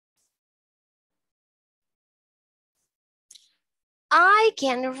I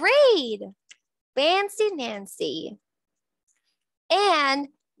can read. Fancy Nancy. And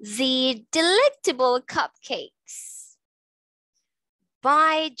the Delectable Cupcakes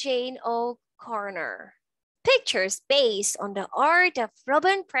by Jane O'Connor. Pictures based on the art of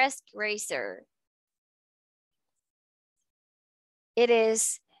Robin Preiss Grazer. It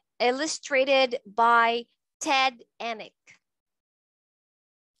is illustrated by Ted Enick.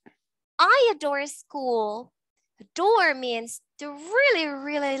 I adore school. Adore means to really,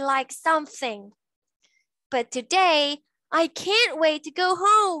 really like something. But today, I can't wait to go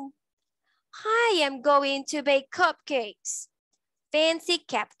home. I am going to bake cupcakes. Fancy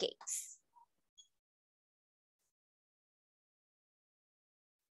cupcakes.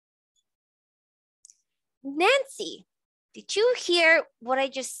 Nancy, did you hear what I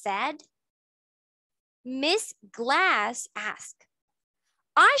just said? Miss Glass asked.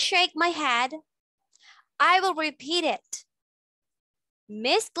 I shake my head. I will repeat it.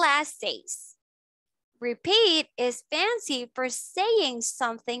 Miss Glass says, repeat is fancy for saying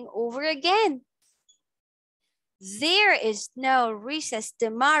something over again. There is no recess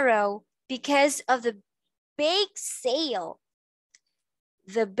tomorrow because of the bake sale.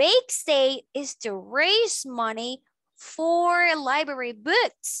 The bake sale is to raise money for library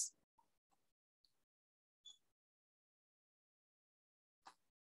books.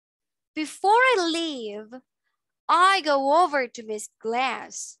 Before I leave, I go over to Miss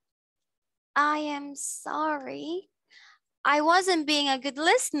Glass. I am sorry. I wasn't being a good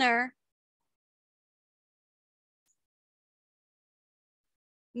listener.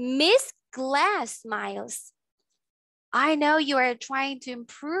 Miss Glass smiles. I know you are trying to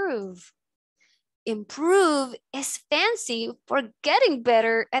improve. Improve is fancy for getting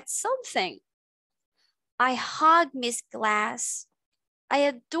better at something. I hug Miss Glass. I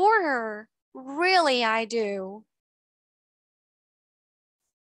adore her. Really, I do.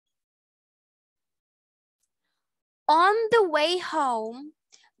 On the way home,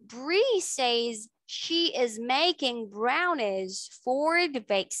 Bree says she is making brownies for the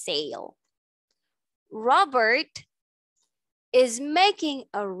bake sale. Robert is making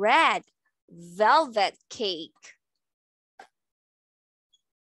a red velvet cake.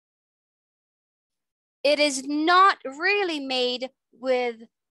 It is not really made with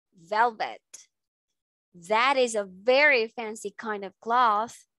velvet. That is a very fancy kind of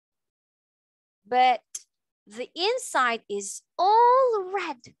cloth. But the inside is all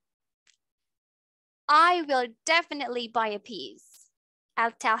red. I will definitely buy a piece.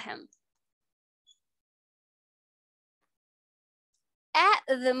 I'll tell him. At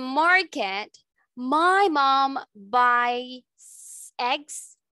the market, my mom buys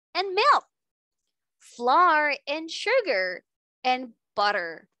eggs and milk, flour and sugar, and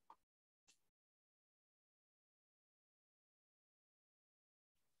butter.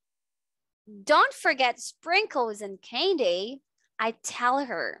 Don't forget sprinkles and candy, I tell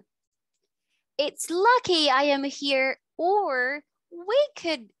her. It's lucky I am here, or we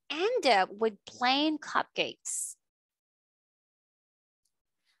could end up with plain cupcakes.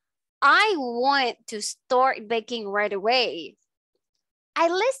 I want to start baking right away. I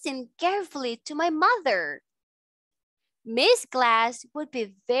listened carefully to my mother. Miss Glass would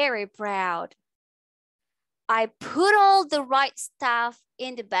be very proud. I put all the right stuff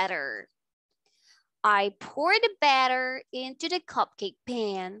in the batter. I pour the batter into the cupcake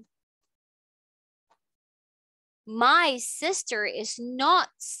pan. My sister is not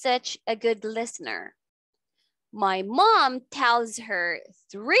such a good listener. My mom tells her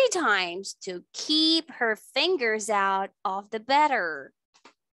 3 times to keep her fingers out of the batter.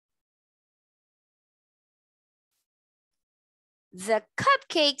 The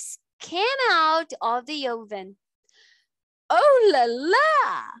cupcakes came out of the oven. Oh la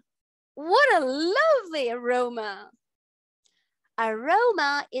la! What a lovely aroma!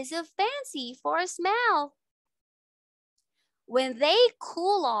 Aroma is a fancy for a smell. When they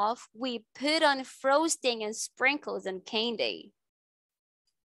cool off, we put on frosting and sprinkles and candy.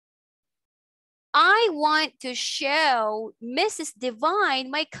 I want to show Mrs. Divine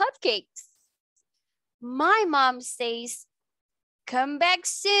my cupcakes. My mom says, come back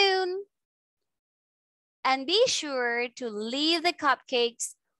soon. And be sure to leave the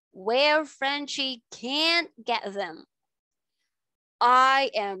cupcakes where Frenchie can't get them.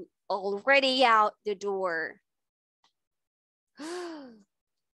 I am already out the door.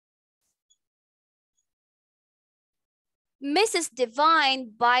 Mrs.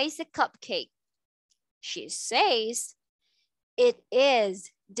 Divine buys a cupcake. She says, it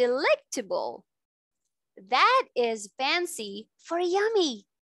is delectable. That is fancy for yummy.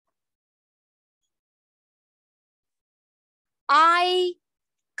 I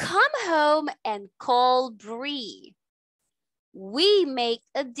come home and call Bree. We make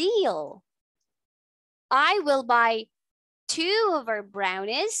a deal. I will buy 2 of her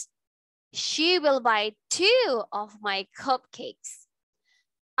brownies. She will buy 2 of my cupcakes.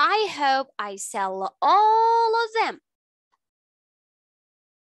 I hope I sell all of them.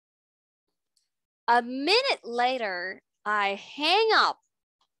 A minute later, I hang up.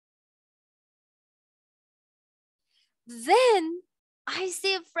 Then I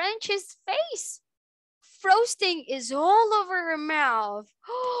see French's face. Frosting is all over her mouth.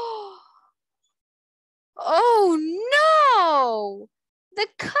 Oh no! The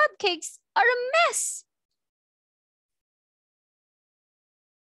cupcakes are a mess.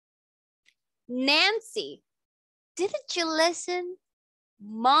 Nancy, didn't you listen?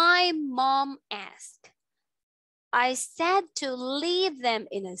 My mom asked. I said to leave them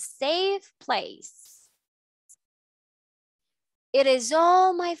in a safe place. It is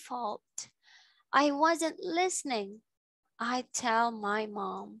all my fault. I wasn't listening. I tell my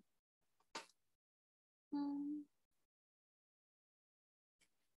mom.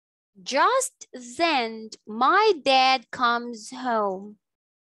 Just then, my dad comes home.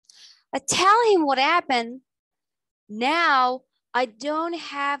 I tell him what happened. Now, I don't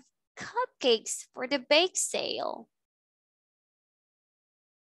have cupcakes for the bake sale.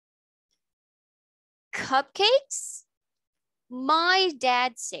 Cupcakes? My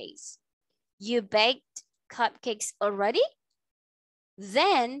dad says, you baked cupcakes already?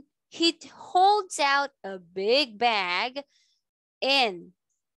 Then he holds out a big bag and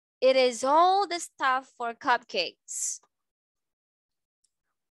it is all the stuff for cupcakes.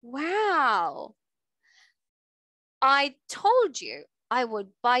 Wow. I told you I would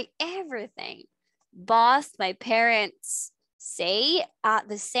buy everything. Both my parents say at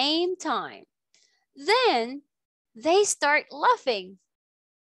the same time. Then they start laughing.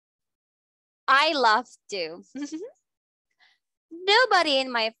 I laugh too. Nobody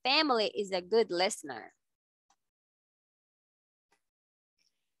in my family is a good listener.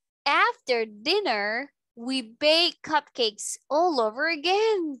 After dinner, we bake cupcakes all over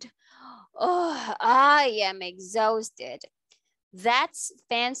again. Oh, I am exhausted. That's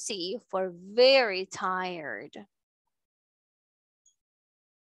fancy for very tired.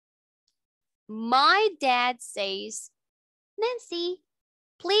 My dad says, Nancy,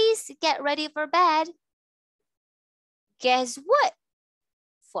 please get ready for bed. Guess what?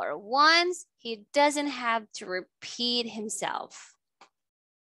 For once, he doesn't have to repeat himself.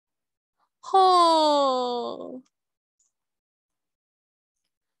 Oh.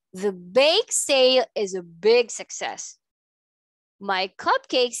 The bake sale is a big success. My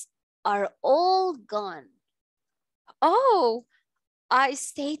cupcakes are all gone. Oh, I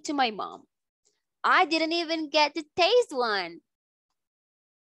say to my mom, I didn't even get to taste one.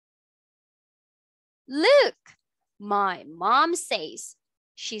 Look, my mom says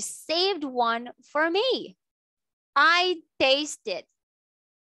she saved one for me. I taste it.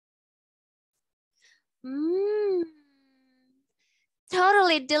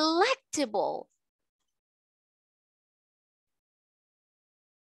 Totally delectable.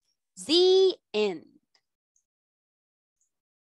 The end.